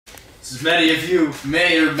As many of you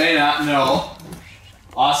may or may not know,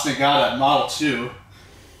 Austin got a Model 2.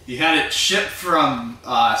 He had it shipped from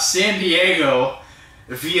San Diego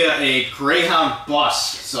via a Greyhound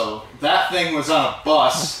bus. So that thing was on a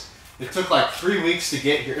bus. It took like 3 weeks to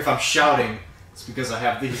get here. If I'm shouting, it's because I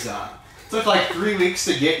have these on. It took like 3 weeks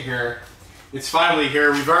to get here. It's finally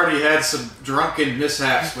here. We've already had some drunken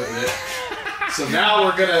mishaps with it. So now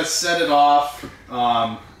we're gonna set it off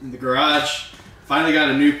in the garage. Finally got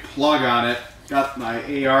a new plug on it. Got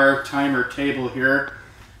my AR timer table here.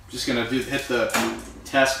 Just gonna hit the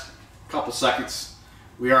test a couple seconds.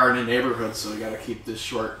 We are in a neighborhood, so we gotta keep this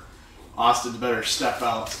short. Austin better step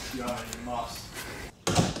out. You must.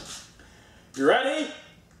 You ready?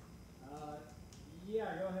 Yeah,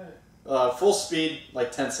 go ahead. Full speed,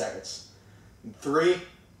 like 10 seconds. 3,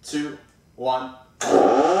 2, 1.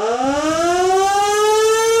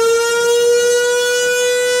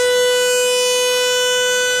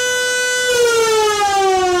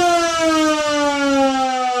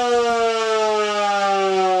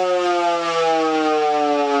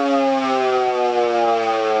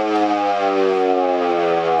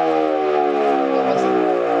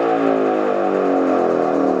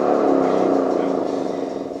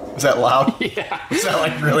 Is that loud? Yeah. Is that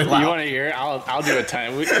like really loud? You want to hear it? I'll do a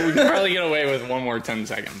 10. We can probably get away with one more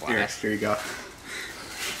 10-second blast. Here you go.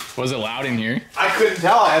 Was it loud in here? I couldn't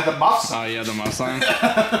tell. I had the muffs. Oh, yeah, the muffs on.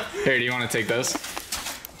 Here, do you want to take this?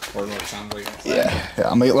 Or what it sounds like?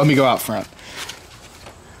 Yeah. Let me go out front.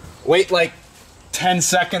 Wait like 10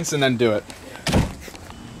 seconds and then do it.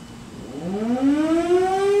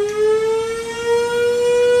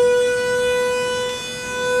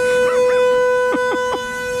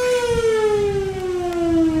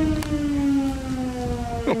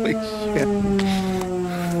 Holy shit.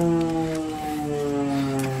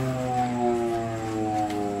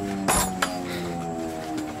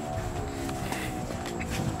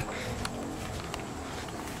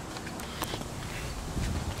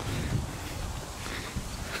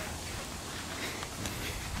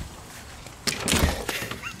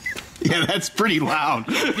 Yeah, that's pretty loud.